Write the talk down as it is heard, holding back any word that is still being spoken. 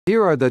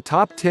Here are the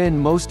top 10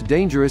 most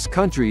dangerous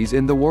countries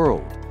in the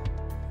world.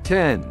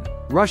 10.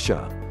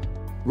 Russia.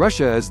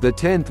 Russia is the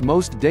 10th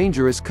most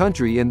dangerous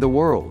country in the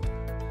world.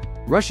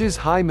 Russia's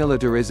high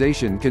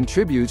militarization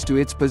contributes to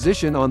its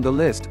position on the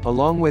list,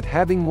 along with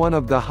having one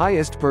of the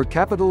highest per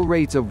capita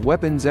rates of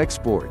weapons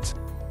exports.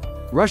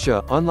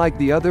 Russia, unlike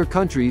the other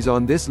countries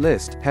on this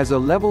list, has a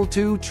Level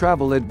 2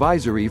 travel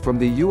advisory from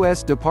the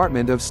U.S.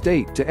 Department of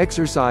State to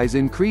exercise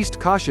increased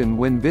caution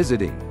when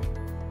visiting.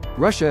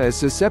 Russia is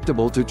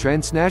susceptible to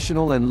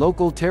transnational and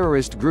local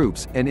terrorist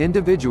groups, and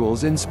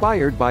individuals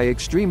inspired by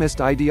extremist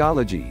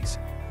ideologies.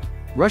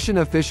 Russian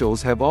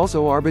officials have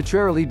also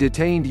arbitrarily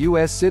detained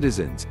U.S.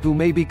 citizens, who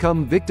may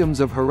become victims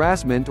of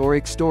harassment or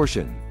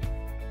extortion.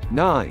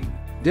 9.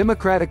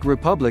 Democratic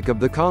Republic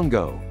of the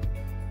Congo.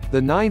 The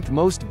 9th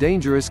most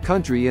dangerous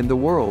country in the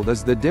world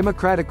is the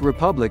Democratic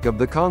Republic of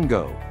the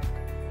Congo.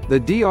 The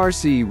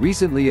DRC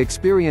recently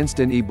experienced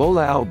an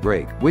Ebola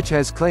outbreak, which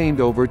has claimed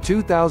over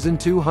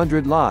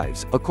 2,200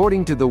 lives,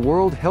 according to the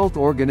World Health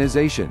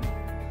Organization.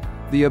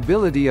 The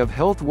ability of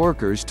health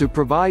workers to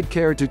provide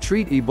care to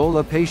treat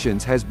Ebola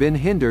patients has been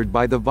hindered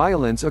by the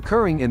violence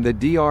occurring in the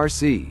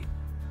DRC.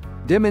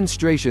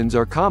 Demonstrations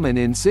are common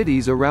in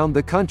cities around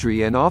the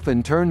country and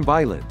often turn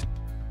violent.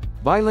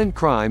 Violent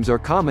crimes are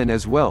common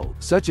as well,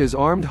 such as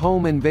armed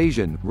home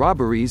invasion,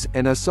 robberies,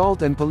 and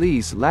assault, and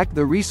police lack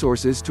the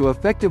resources to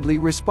effectively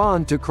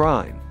respond to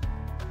crime.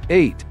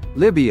 8.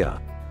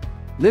 Libya.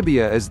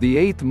 Libya is the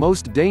 8th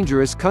most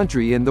dangerous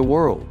country in the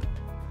world.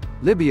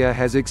 Libya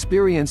has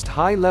experienced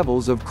high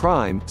levels of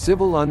crime,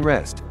 civil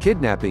unrest,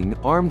 kidnapping,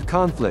 armed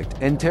conflict,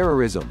 and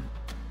terrorism.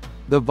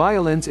 The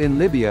violence in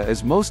Libya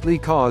is mostly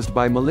caused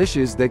by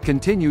militias that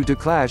continue to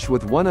clash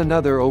with one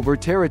another over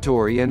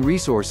territory and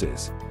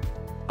resources.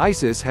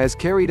 ISIS has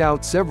carried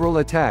out several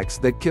attacks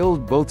that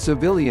killed both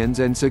civilians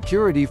and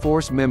security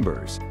force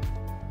members.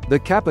 The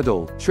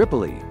capital,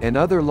 Tripoli, and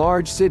other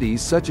large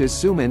cities such as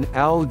Suman,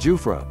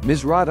 Al-Jufra,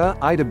 Misrata,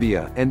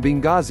 Idabia, and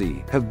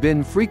Benghazi, have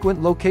been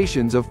frequent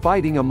locations of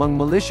fighting among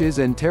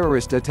militias and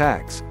terrorist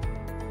attacks.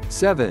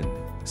 7.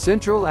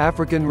 Central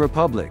African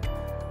Republic.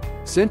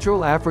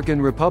 Central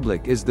African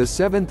Republic is the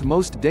 7th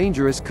most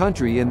dangerous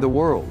country in the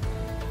world.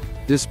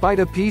 Despite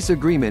a peace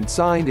agreement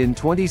signed in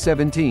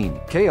 2017,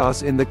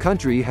 chaos in the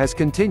country has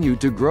continued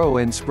to grow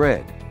and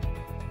spread.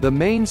 The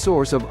main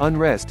source of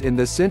unrest in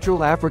the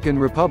Central African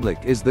Republic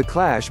is the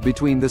clash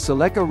between the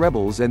Seleka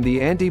rebels and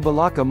the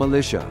anti-Balaka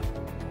militia.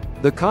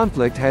 The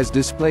conflict has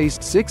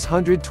displaced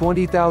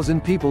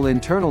 620,000 people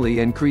internally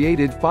and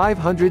created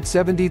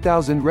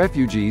 570,000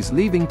 refugees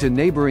leaving to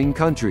neighboring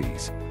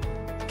countries.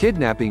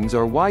 Kidnappings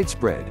are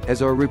widespread,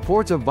 as are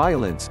reports of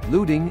violence,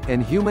 looting,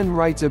 and human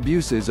rights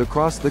abuses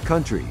across the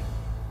country.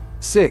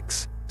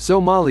 6.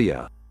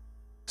 Somalia.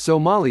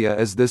 Somalia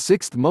is the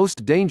 6th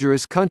most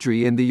dangerous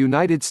country in the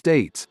United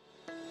States.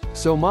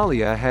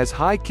 Somalia has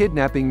high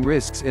kidnapping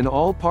risks in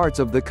all parts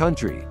of the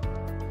country.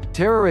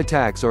 Terror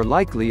attacks are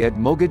likely at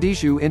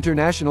Mogadishu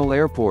International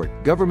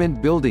Airport,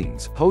 government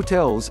buildings,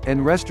 hotels,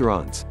 and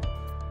restaurants.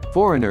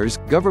 Foreigners,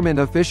 government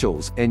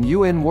officials, and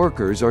UN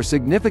workers are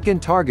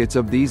significant targets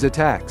of these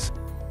attacks.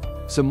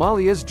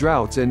 Somalia's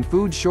droughts and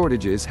food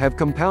shortages have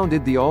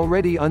compounded the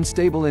already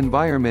unstable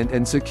environment,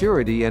 and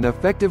security and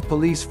effective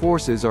police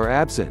forces are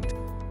absent.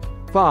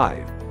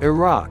 5.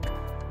 Iraq.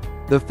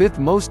 The 5th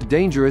most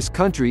dangerous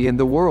country in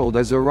the world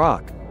is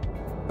Iraq.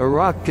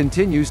 Iraq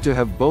continues to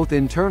have both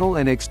internal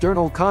and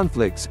external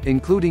conflicts,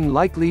 including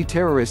likely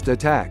terrorist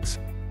attacks.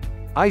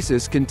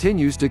 ISIS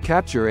continues to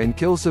capture and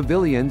kill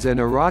civilians and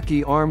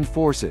Iraqi armed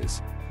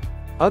forces.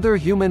 Other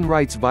human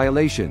rights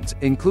violations,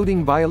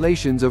 including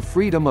violations of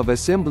freedom of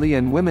assembly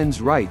and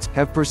women's rights,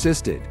 have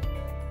persisted.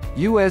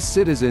 U.S.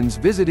 citizens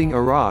visiting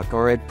Iraq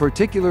are at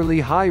particularly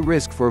high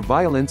risk for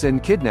violence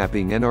and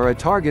kidnapping and are a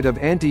target of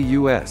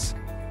anti-U.S.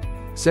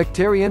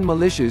 sectarian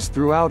militias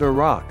throughout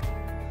Iraq.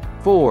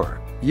 4.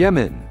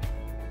 Yemen.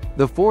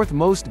 The 4th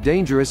most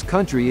dangerous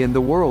country in the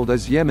world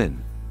is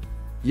Yemen.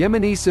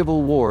 Yemeni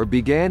civil war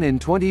began in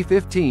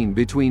 2015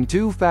 between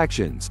two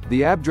factions,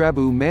 the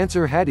Abdrabbu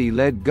Mansur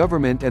Hadi-led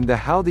government and the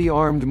Houthi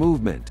armed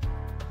movement.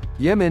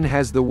 Yemen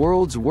has the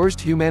world's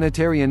worst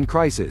humanitarian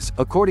crisis,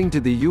 according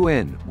to the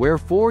UN, where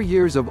 4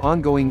 years of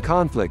ongoing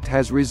conflict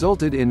has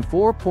resulted in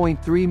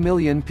 4.3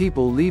 million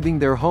people leaving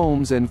their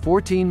homes and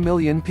 14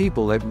 million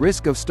people at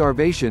risk of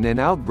starvation and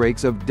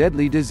outbreaks of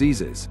deadly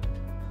diseases.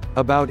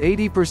 About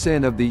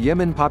 80% of the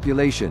Yemen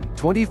population,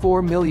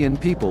 24 million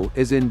people,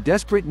 is in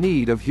desperate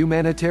need of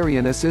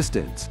humanitarian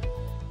assistance.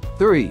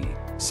 3.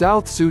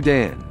 South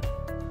Sudan.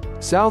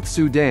 South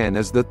Sudan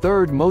is the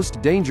 3rd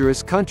most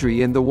dangerous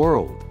country in the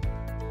world.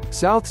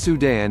 South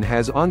Sudan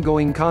has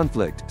ongoing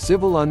conflict,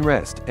 civil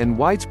unrest, and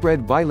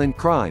widespread violent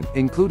crime,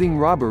 including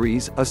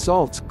robberies,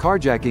 assaults,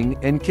 carjacking,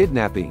 and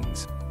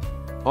kidnappings.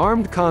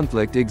 Armed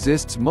conflict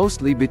exists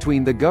mostly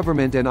between the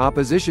government and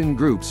opposition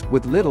groups,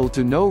 with little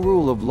to no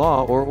rule of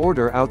law or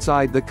order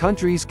outside the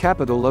country's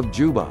capital of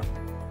Juba.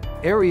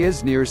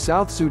 Areas near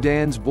South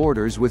Sudan's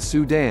borders with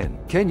Sudan,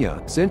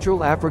 Kenya,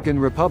 Central African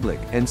Republic,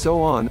 and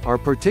so on, are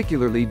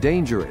particularly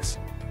dangerous.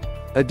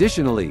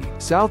 Additionally,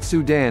 South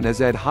Sudan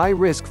is at high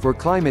risk for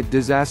climate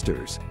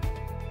disasters.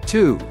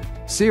 2.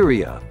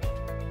 Syria.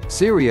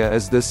 Syria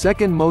is the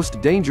second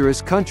most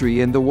dangerous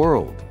country in the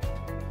world.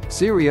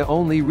 Syria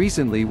only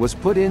recently was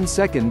put in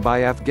second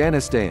by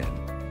Afghanistan.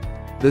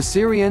 The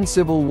Syrian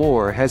civil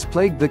war has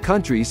plagued the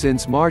country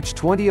since March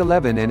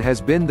 2011 and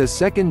has been the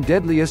second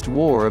deadliest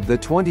war of the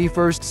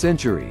 21st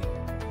century.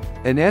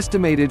 An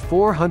estimated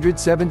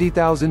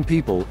 470,000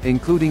 people,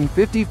 including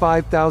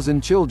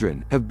 55,000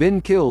 children, have been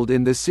killed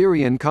in the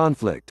Syrian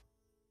conflict.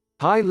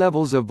 High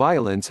levels of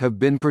violence have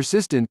been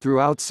persistent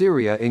throughout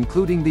Syria,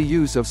 including the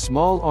use of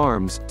small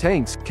arms,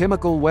 tanks,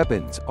 chemical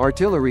weapons,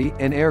 artillery,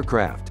 and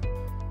aircraft.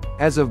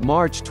 As of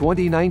March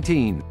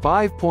 2019,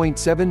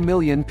 5.7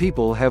 million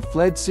people have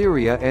fled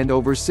Syria and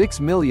over 6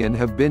 million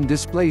have been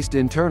displaced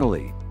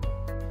internally.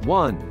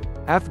 1.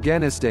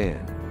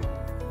 Afghanistan.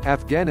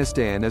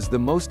 Afghanistan is the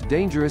most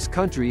dangerous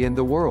country in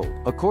the world,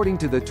 according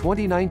to the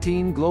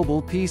 2019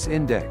 Global Peace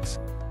Index.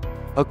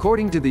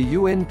 According to the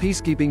UN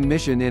peacekeeping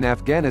mission in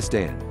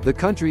Afghanistan, the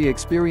country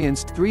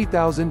experienced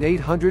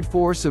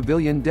 3,804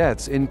 civilian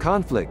deaths in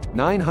conflict,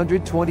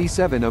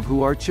 927 of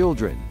who are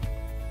children.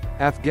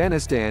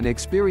 Afghanistan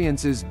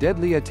experiences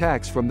deadly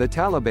attacks from the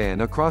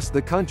Taliban across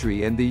the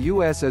country, and the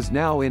US is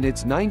now in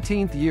its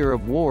 19th year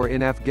of war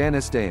in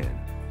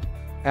Afghanistan.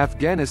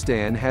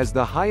 Afghanistan has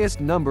the highest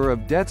number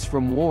of deaths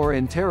from war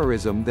and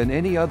terrorism than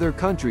any other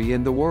country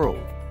in the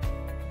world.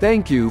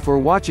 Thank you for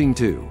watching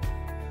to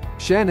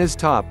Shanna's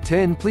Top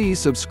 10. Please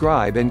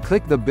subscribe and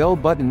click the bell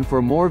button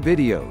for more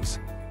videos.